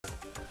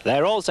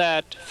They're all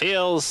set.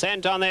 Fields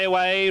sent on their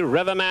way.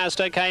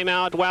 Rivermaster came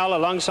out well.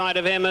 Alongside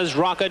of him is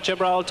Rocket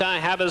Gibraltar.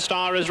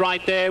 Haverstar is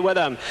right there with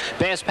him.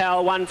 Best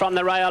Pal won from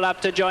the rail up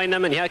to join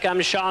them. And here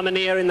comes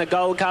Charmonnier in the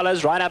gold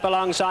colours right up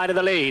alongside of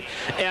the lead.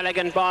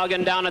 Elegant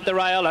Bargain down at the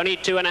rail. Only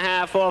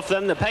 2.5 off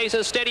them. The pace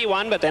is steady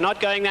one, but they're not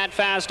going that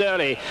fast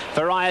early.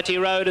 Variety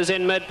Road is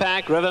in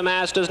mid-pack.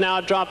 Rivermaster's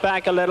now dropped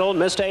back a little.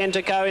 Mr.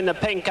 Interco in the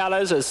pink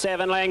colours is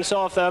 7 lengths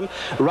off them.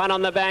 Run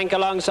on the bank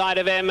alongside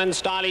of him. And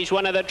Stylish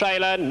Winner the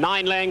trailer,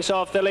 9 lengths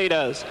off the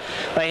leaders.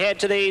 They head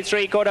to the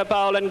 3/4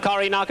 pole, and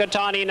Corrie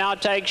Nakatani now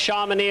takes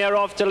Charmonnier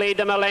off to lead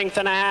them 1.5 lengths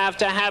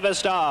to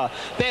Haverstar.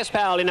 Best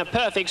Pal in a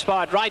perfect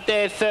spot right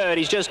there third.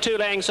 He's just 2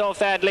 lengths off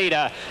that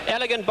leader.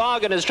 Elegant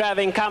Bargain is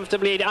travelling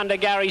comfortably under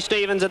Gary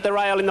Stevens at the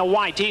rail in the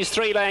white. He's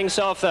 3 lengths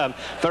off them.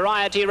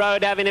 Variety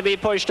Road having to be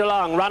pushed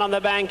along. Run on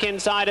the bank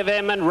inside of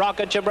him, and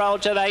Rocket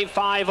Gibraltar, they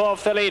 5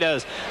 off the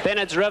leaders. Then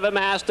it's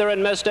Rivermaster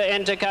and Mr.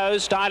 Interco.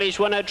 Stylish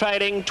Winner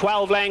trailing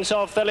 12 lengths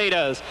off the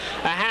leaders.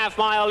 A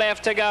half-mile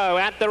left to go.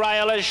 At the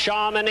rail is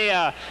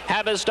Charmonnier.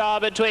 Haverstar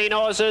between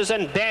horses,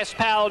 and Best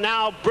Pal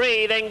now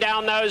breathing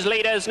down those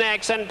leaders'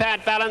 necks, and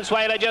Pat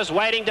Valenzuela just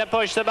waiting to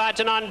push the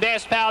button on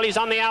Best Pal. He's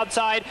on the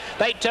outside.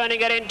 They're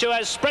turning it into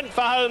a sprint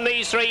for home,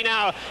 these 3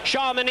 now.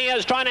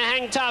 Charmonnier's trying to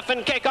hang tough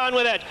and kick on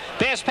with it.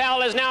 Best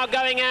Pal is now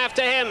going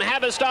after him.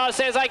 Haverstar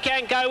says, I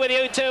can't go with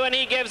you too, and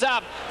he gives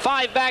up.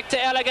 5 back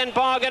to Elegant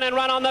Bargain and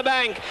Run on the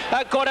Bank.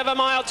 1/4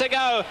 mile to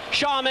go.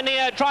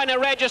 Charmonnier trying to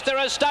register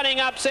a stunning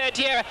upset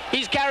here.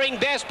 He's carrying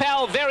Best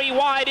Pal very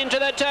wide into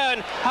the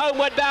turn.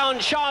 Homeward bound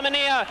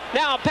Charmonnier.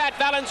 Now Pat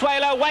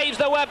Valenzuela waves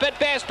the whip at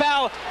Best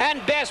Pal,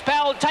 and Best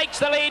Pal takes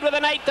the lead with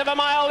 1/8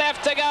 mile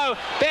left to go.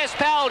 Best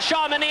Pal,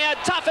 Charmonnier,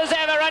 tough as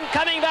ever and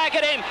coming back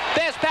at him.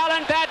 Best Pal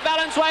and Pat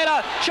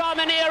Valenzuela.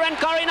 Charmonnier and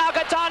Corrie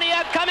Nakatani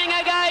are coming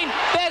again.